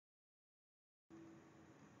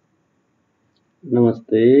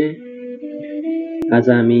नमस्ते। आज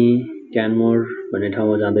हामी क्यानमोर भन्ने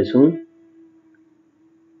ठाउँमा जाँदैछौँ।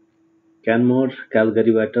 क्यानमोर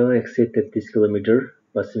क्यालगरीबाट 133 किलोमिटर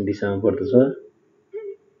पश्चिम दिशामा पर्दछ।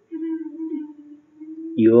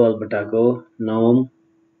 यो अल्बर्टाको 9औं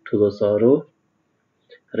ठुलो सहर हो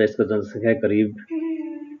र यसको जनसङ्ख्या करिब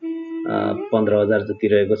 15,000 जति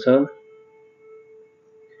रहेको छ।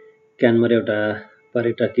 क्यानमोर एउटा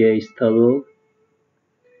पर्यटकीय स्थल हो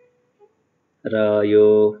र यो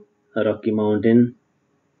रकी माउन्टेनको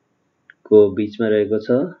बीचमा रहेको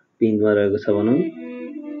छ, पिङमा रहेको छ भनौँ।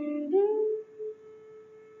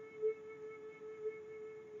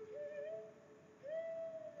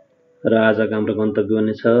 र आजको हाम्रो गन्तव्य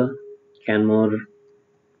हुनेछ क्यानमोर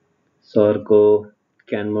सहरको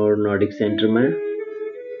क्यानमोर नर्डिक सेन्टरमा।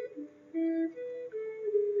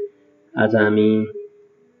 आज हामी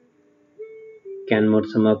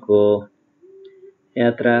क्यानमोरसम्मको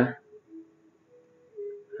यात्रा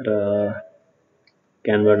र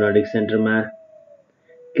क्यानमोर नर्डिक सेन्टरमा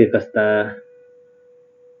के कस्ता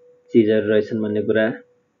चिजहरू रहेछन् भन्ने कुरा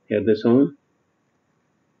हेर्दैछौँ।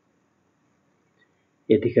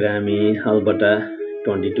 यतिखेर हामी अल्बर्टा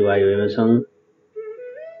 22 हाइवेमा छौँ।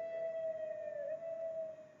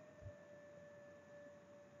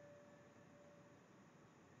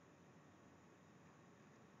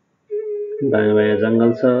 दायाँ बायाँ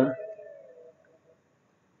जङ्गल छ।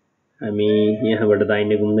 हामी यहाँबाट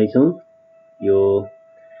दाहिने घुम्दैछौँ। यो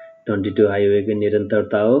 22 हाइवेको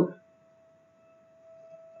निरन्तरता हो।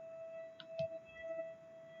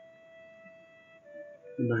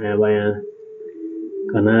 दायाँ बायाँ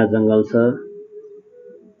घना जङ्गल छ।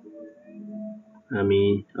 हामी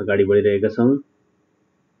अगाडि बढिरहेका छौँ।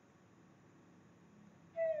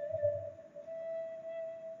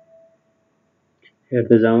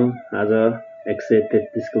 हेर्दै जाउँ। आज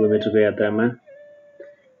 133 किलोमिटरको यात्रामा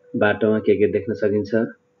बाटोमा के देख्न सकिन्छ।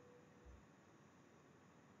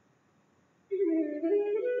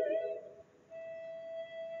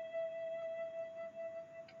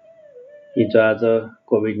 हिजो आज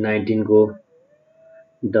कोभिड-19 को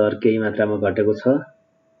दर केही मात्रामा घटेको छ।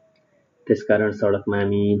 त्यसकारण सडकमा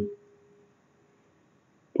हामी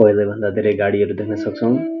पहिलेभन्दा धेरै गाडीहरू देख्न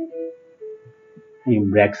सक्छौँ। हामी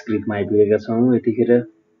ब्र्याक्स क्रिकमा आइपुगेका छौँ यतिखेर।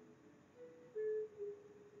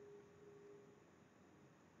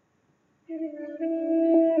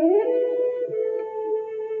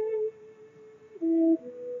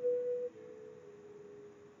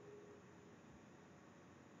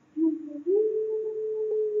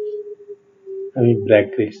 हामी ब्र्याक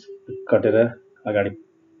क्रिक कटेर अगाडि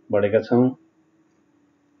बढेका छौँ।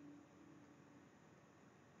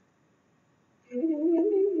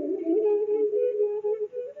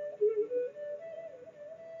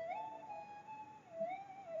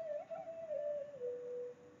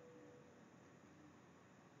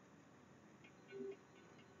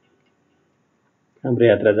 हाम्रो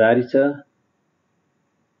यात्रा जारी छ।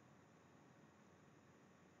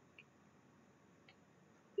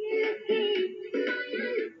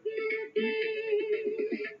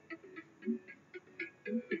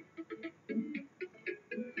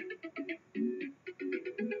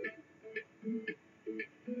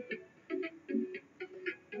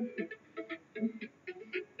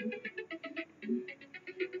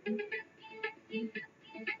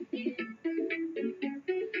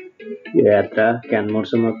 यो यात्रा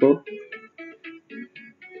क्यानमोरसम्मको।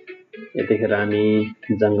 यतिखेर हामी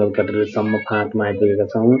जङ्गल कटेर सम्म फाँटमा आइपुगेका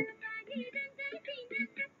छौँ।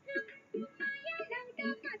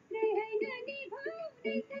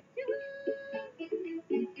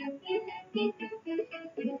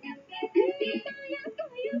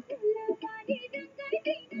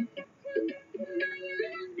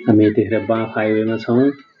 हामी यतिखेर बाफ हाइवेमा छौँ।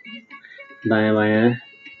 दायाँ बायाँ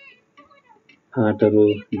फाँटहरू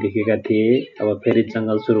देखेका थिए, अब फेरि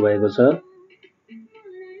जङ्गल सुरु भएको छ।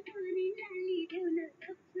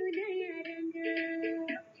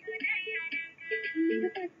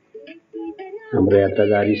 हाम्रो यात्रा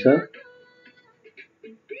जारी छ।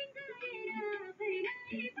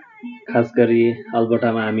 खास गरी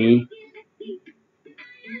अल्बर्टामा हामी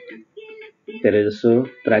धेरैजसो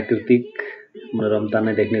प्राकृतिक मनोरमता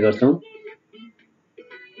नै देख्ने गर्छौँ।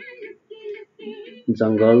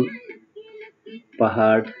 जङ्गल,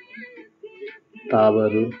 पहाड,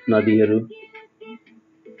 तालहरू, नदीहरू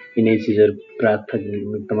यिनै चिजहरू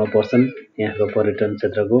प्राथमिकतामा पर्छन् यहाँको पर्यटन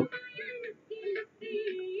क्षेत्रको।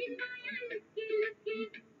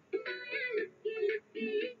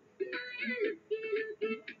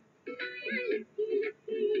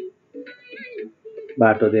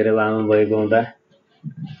 बाटो धेरै लामो भएको हुँदा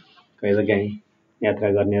कहिलेकाहीँ यात्रा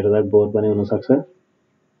गर्नेहरूलाई बोर पनि हुन सक्छ।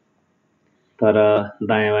 तर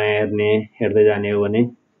दायाँ बायाँ हेर्दै जाने हो भने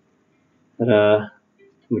र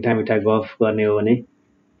मिठा मिठा गफ गर्ने हो भने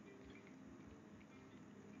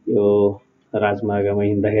यो राजमार्गमा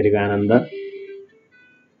हिँड्दाखेरिको आनन्द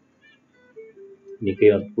निकै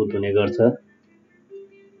अद्भुत हुने गर्छ।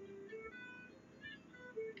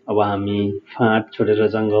 अब हामी फाँट छोडेर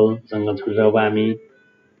जंगल छोडेर अब हामी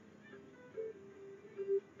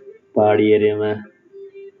पहाडी एरियामा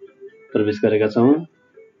प्रवेश गरेका छौं।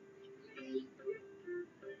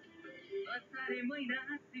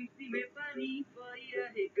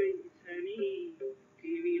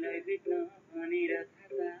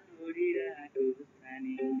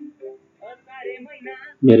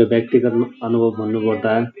 मेरो व्यक्तिगत अनुभव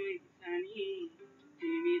भन्नुपर्दा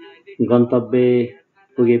गन्तव्य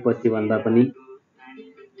पुगेपछि भन्दा पनि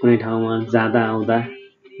कुनै ठाउँमा जाँदा आउँदा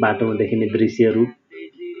बाटोमा देखिने दृश्यहरू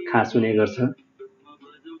खास हुने गर्छ।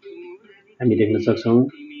 हामी देख्न सक्छौं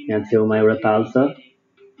यहाँ छेउमा एउटा ताल छ।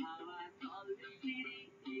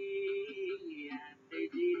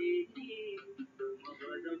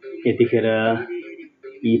 यतिखेर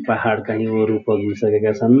यी पहाड कहीँ वरु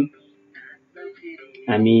पुगिसकेका छन्।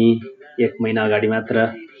 हामी 1 महिना अगाडि मात्र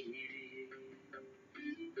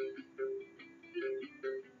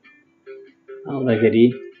आउँदाखेरि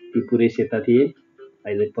ती पुरै सेता थिए,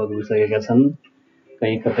 अहिले पग्लिसकेका छन्।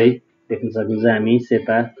 कहीँ कतै देख्न सकिन्छ हामी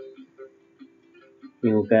सेता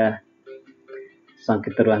हिउँका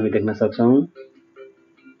संकेतहरू हामी देख्न सक्छौं।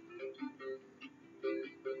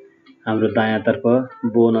 हाम्रो दायाँतर्फ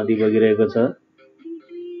बो नदी बगिरहेको छ।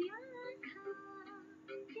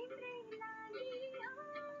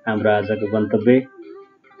 हाम्रो आजको गन्तव्य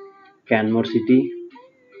क्यानमोर सिटी।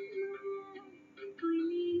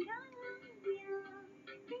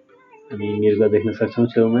 हामी मृग देख्न सक्छौं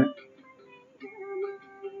छेउमा।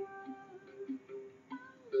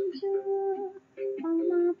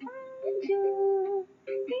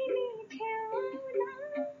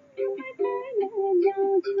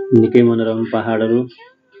 निकै मनोरम पहाडहरू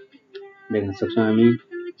देख्न सक्छौं हामी।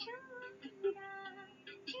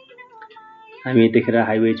 हामी यतिखेर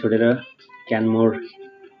हाइवे छोडेर क्यानमोर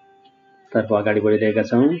तर्फ अगाडि बढिरहेका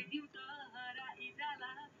छौं।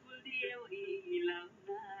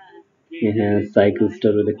 यहाँ साइकल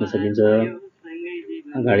स्टोरहरू देख्न सकिन्छ।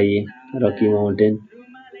 अगाडि रकी माउन्टेन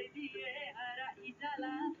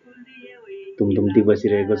तुमतुम्ती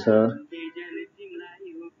बसिरहेको छ।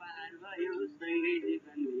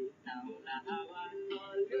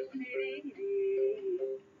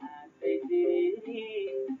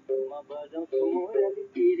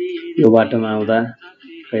 यो बाटोमा आउँदा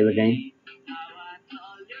कहिलेकाहीँ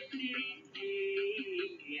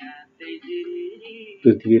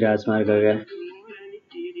पृथ्वी राजमार्गका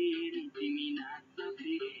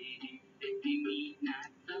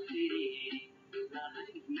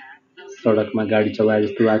सडकमा गाडी चलाए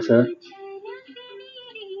जस्तो लाग्छ।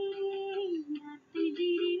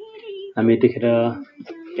 हामी यतिखेर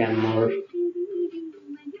क्यानमोर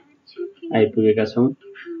आइपुगेका छौं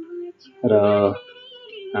र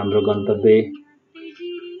हाम्रो गन्तव्य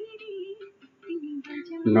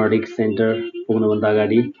नर्डिक सेन्टर पुग्नुभन्दा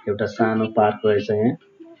अगाडि एउटा सानो पार्क रहेछ यहाँ।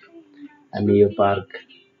 हामी यो पार्क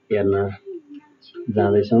हेर्न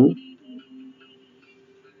जाँदैछौं।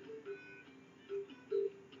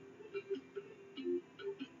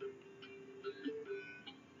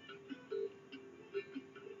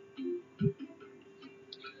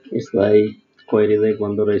 यसलाई कोइरी लेक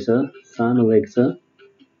भन्दो रहेछ। सानो लेक छ।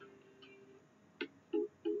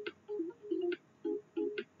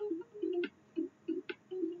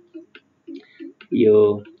 यो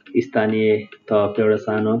स्थानीय तहको एउटा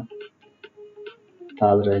सानो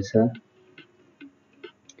ताल रहेछ।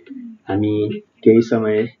 हामी केही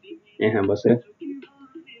समय यहाँ बसेर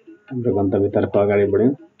हाम्रो गन्तव्यतर्फ अगाडि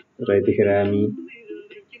बढ्यौं र यतिखेर हामी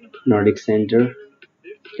नर्डिक सेन्टर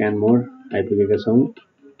क्यानमोर आइपुगेका छौं।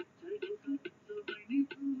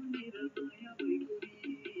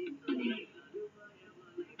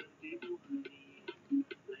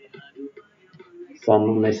 सन्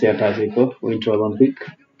 1988 को विन्टर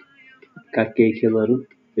ओलम्पिकका केही खेलहरू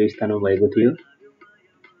यो स्थानमा भएको थियो।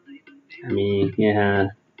 हामी यहाँ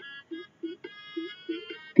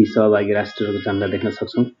ती सहभागी राष्ट्रहरूको झण्डा देख्न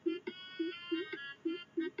सक्छौं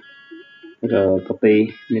र कतै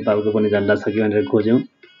नेपालको पनि झण्डा छ कि भनेर खोज्यौं,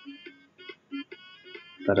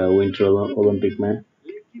 तर विन्टर ओलम्पिकमा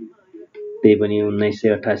त्यही पनि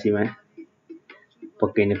 1988 मा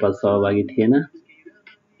पक्कै नेपाल सहभागी थिएन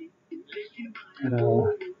र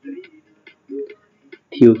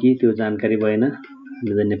थियो कि त्यो जानकारी भएन।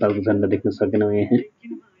 हामीले नेपालको झण्डा देख्न सकेनौं यहाँ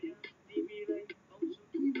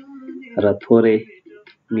र थोरै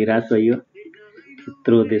निराश भयो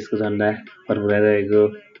यत्रो देशको झन्डा फरफराइरहेको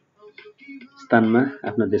स्थानमा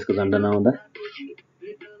आफ्नो देशको झन्डा नहुँदा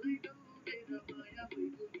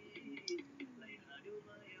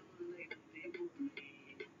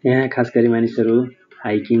यहाँ खास गरी मानिसहरू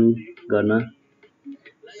हाइकिङ गर्न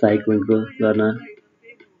साइक्लिङको गर्न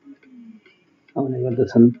आउने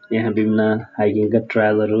गर्दछन्। यहाँ विभिन्न हाइकिङका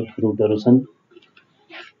ट्रायलहरू रुटहरू छन्।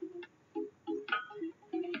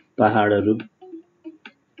 पहाडहरू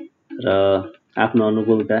र आफ्नो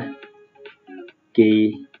अनुकूलता केही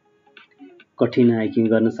कठिन हाइकिङ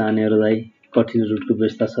गर्न चाहनेहरूलाई कठिन रुटको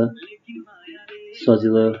व्यवस्था छ।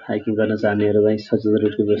 सजिलो हाइकिङ गर्न चाहनेहरूलाई सजिलो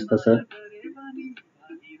रुटको व्यवस्था छ।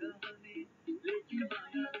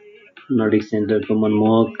 नर्डिक सेन्टरको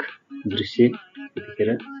मनमोहक दृश्य यतिखेर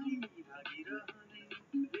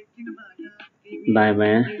दायाँ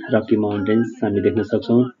बायाँ रकी माउन्टेन्स हामी देख्न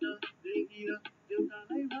सक्छौँ।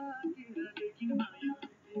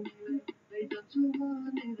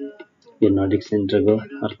 यो नर्डिक सेन्टरको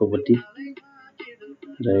अर्कोपट्टि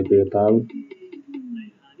रहेको यो ताल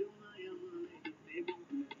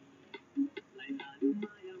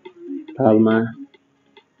तालमा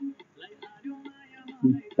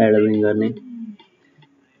प्याडलिङ गर्ने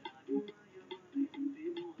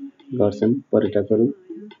गर्छन् पर्यटकहरू।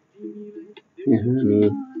 यहाँ हामी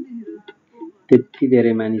त्यति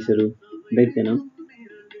धेरै मानिसहरू देख्दैनौँ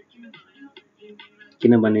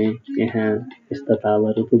किनभने यहाँ यस्ता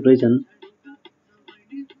तालहरू थुप्रै छन्।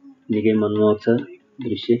 निकै मनमोहक छ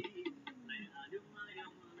दृश्य।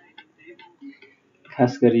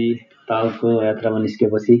 खास गरी तालको यात्रामा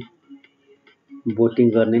निस्केपछि बोटिङ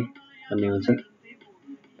गर्ने भन्ने हुन्छ,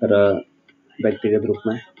 तर व्यक्तिगत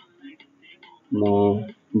रूपमा म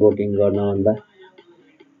बोटिङ गर्नभन्दा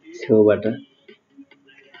छेउबाट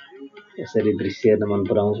यसरी दृश्य हेर्न मन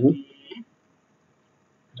पराउँछु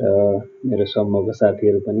र मेरो समूहका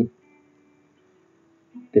साथीहरू पनि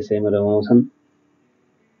त्यसैमा रमाउँछन्।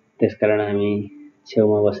 त्यसकारण हामी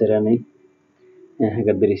छेउमा बसेर नै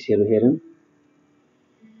यहाँका दृश्यहरू हेरौँ।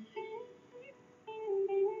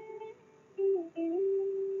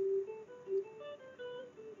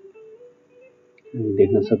 हामी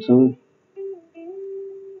देख्न सक्छौँ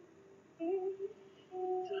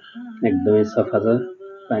एकदमै सफा छ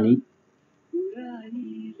पानी।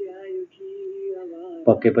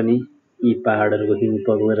 पक्कै पनि यी पहाडहरूको हिउँ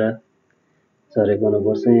पग्लेर झरेको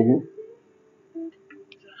हुनुपर्छ। यहाँ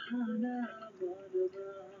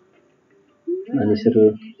मानिसहरू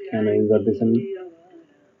क्यानोइङ गर्दैछन्,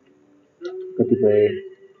 कतिपय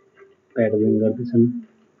प्याडलिङ गर्दैछन्।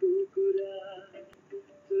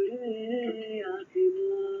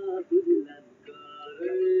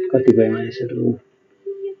 कतिपय मानिसहरू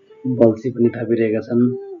बल्छी पनि थापिरहेका छन्।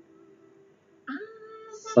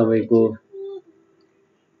 सबैको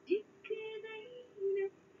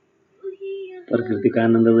प्रकृतिको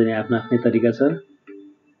आनन्द लिने आफ्नो आफ्नै तरिका छ।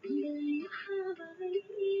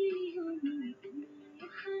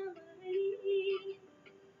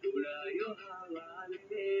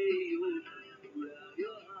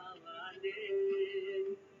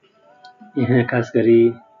 यहाँ खास गरी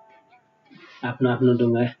आफ्नो आफ्नो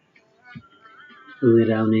डुङ्गा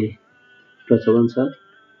लिएर आउने प्रचलन छ।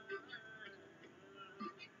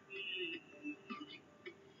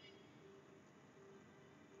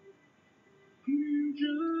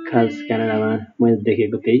 खास क्यानाडामा मैले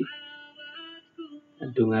देखेको त्यही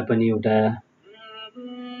डुङ्गा पनि एउटा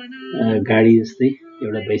गाडी जस्तै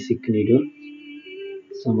एउटा बेसिक निड हो।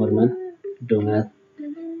 समरमा डुङ्गा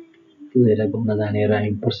लिएर घुम्न जानेहरू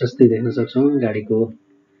हामी प्रशस्तै देख्न सक्छौँ। गाडीको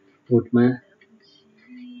हुडमा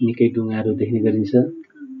निकै डुङ्गाहरू देख्ने गरिन्छ।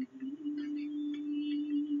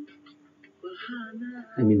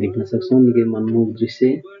 हामी देख्न सक्छौँ निकै मनमोहक दृश्य।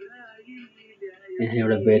 यहाँ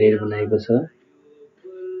एउटा ब्यारियर बनाएको छ,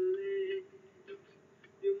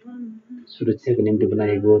 सुरक्षाको निम्ति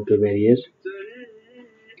बनाएको त्यो ब्यारियर।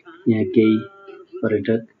 यहाँ केही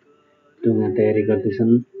पर्यटक डुङ्गा तयारी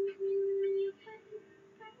गर्दैछन्।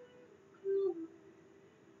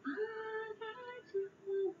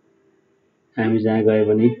 हामी जहाँ गए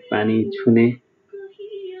पनि पानी छुने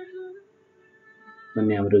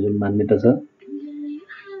भन्ने हाम्रो जुन मान्यता छ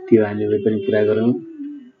त्यो हामीले पनि पुरा गरौँ।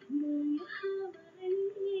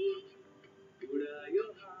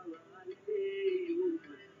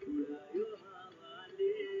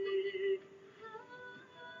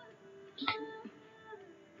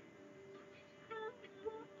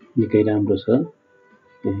 निकै राम्रो छ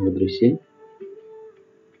यहाँको दृश्य।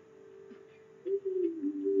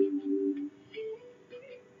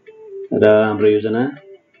 र हाम्रो योजना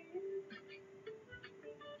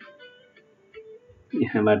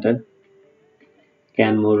यहाँबाट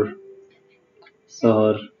क्यानमोर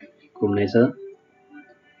सहर घुम्ने छ।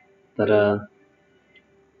 तर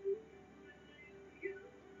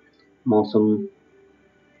मौसम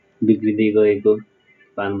बिग्रिँदै गएको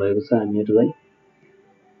भान भएको छ। हामीहरूलाई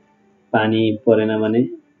पानी परेन भने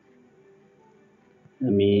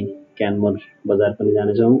हामी क्यानमोर बजार पनि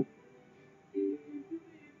जानेछौँ।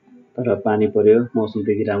 तर पानी पर्यो, मौसम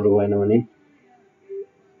त्यति राम्रो भएन भने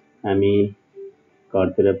हामी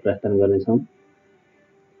घरतिर प्रस्थान गर्नेछौँ।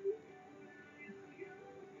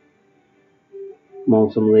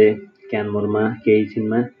 मौसमले क्यानमोरमा केही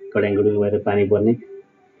छिनमा कड्याङकड्युङ भएर पानी पर्ने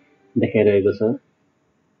देखाइरहेको छ।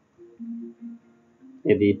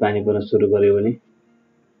 यदि पानी पर्न सुरु गर्यो भने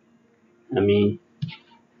हामी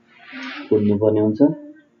कुद्नुपर्ने हुन्छ।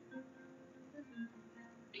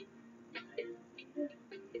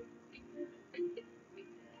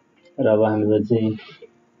 र अब हामीलाई चाहिँ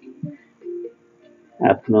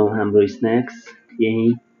हाम्रो स्न्याक्स यही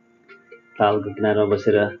तालको किनारमा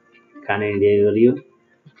बसेर खाने निर्णय गरियो।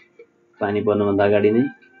 पानी पर्नुभन्दा अगाडि नै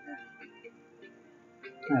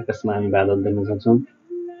आकाशमा हामी बादल देख्न सक्छौँ।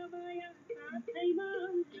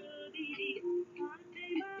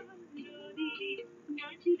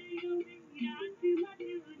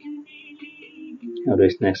 हाम्रो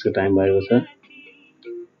स्न्याक्सको टाइम भएको छ।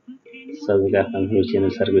 सबैको आफ्नो रुचि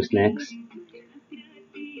अनुसारको स्न्याक्स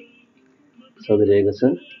सोधिरहेको छ।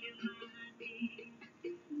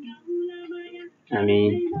 हामी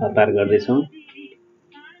हतार गर्दैछौँ,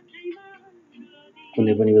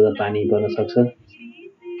 कुनै पनि बेला पानी पर्न सक्छ।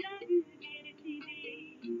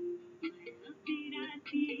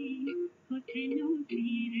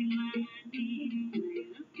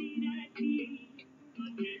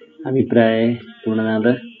 हामी प्राय घुम्न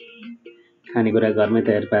जाँदा खानेकुरा घरमै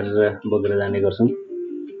तयार पारेर बोकेर जाने गर्छौँ।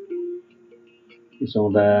 त्यसो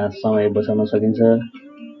हुँदा समय बचाउन सकिन्छ।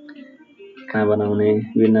 खाना बनाउने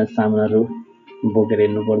विभिन्न सामानहरू बोकेर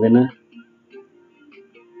हिँड्नु पर्दैन।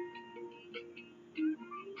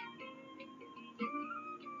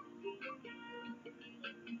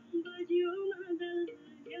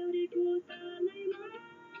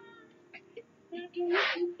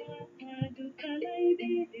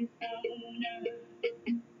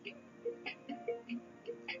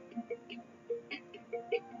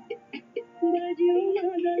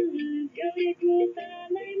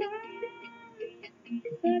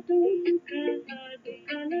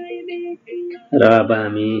 र अब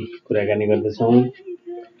हामी कुराकानी गर्दैछौँ।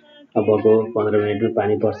 अबको 15 मिनटमा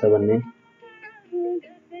पानी पर्छ भन्ने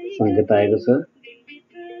सङ्केत आएको छ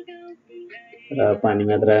र पानी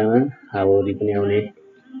मात्रामा हावाहुरी पनि आउने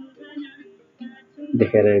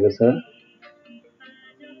देखाइरहेको छ।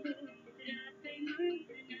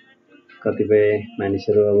 कतिपय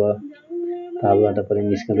मानिसहरू अब तालबाट पनि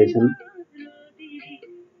निस्कँदैछन्।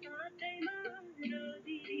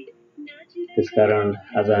 त्यसकारण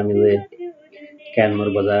आज हामीले क्यानमोर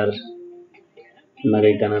बजार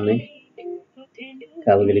नगइकन नै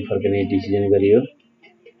कालगढी फर्किने डिसिजन गरियो।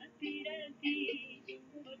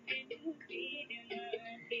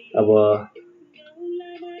 अब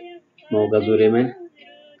मौका जुरेमा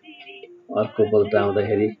अर्को पल्ट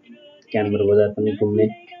आउँदाखेरि क्यानमोर बजार पनि घुम्ने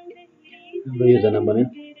हाम्रो योजना बन्यो।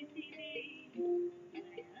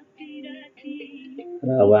 र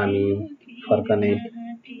अब हामी फर्कने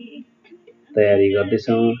तयारी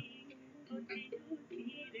गर्दैछौँ।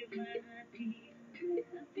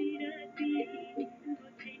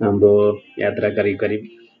 हाम्रो यात्रा करिब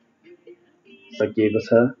सकिएको छ।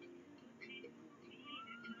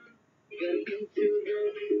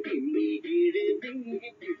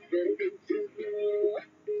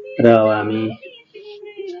 र अब हामी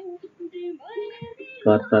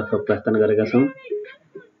घरतर्फ प्रस्थान गरेका छौँ।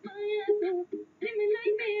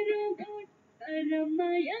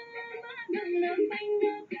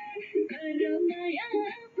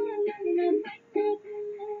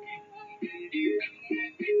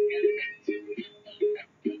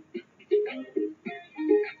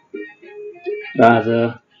 र आज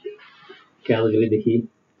क्यालगरीदेखि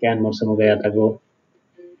क्यानमोरसम्मको यात्राको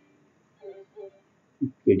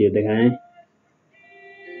भिडियो देखाएँ।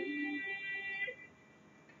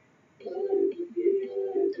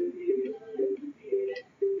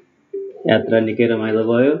 यात्रा निकै रमाइलो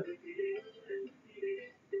भयो।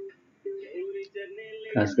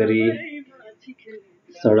 खास गरी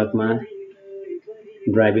सडकमा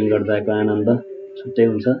ड्राइभिङ गर्दाको आनन्द छुट्टै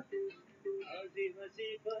हुन्छ।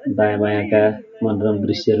 दायाँ बायाँका मनोरम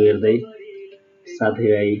दृश्यहरू हेर्दै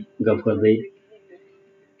साथीभाइ गफ गर्दै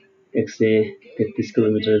 133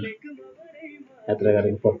 किलोमिटर यात्रा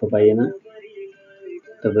गरेको पत्तो पाइएन।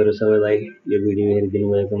 तपाईँहरू सबैलाई यो भिडियो हेरिदिनु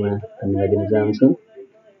भएकोमा धन्यवाद दिन चाहन्छु।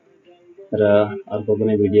 र अर्को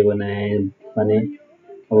कुनै भिडियो बनाए भने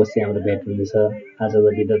अवश्य हाम्रो भेट हुनेछ। आजको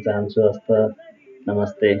बिदा चाहन्छु। हस्त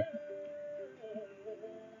नमस्ते।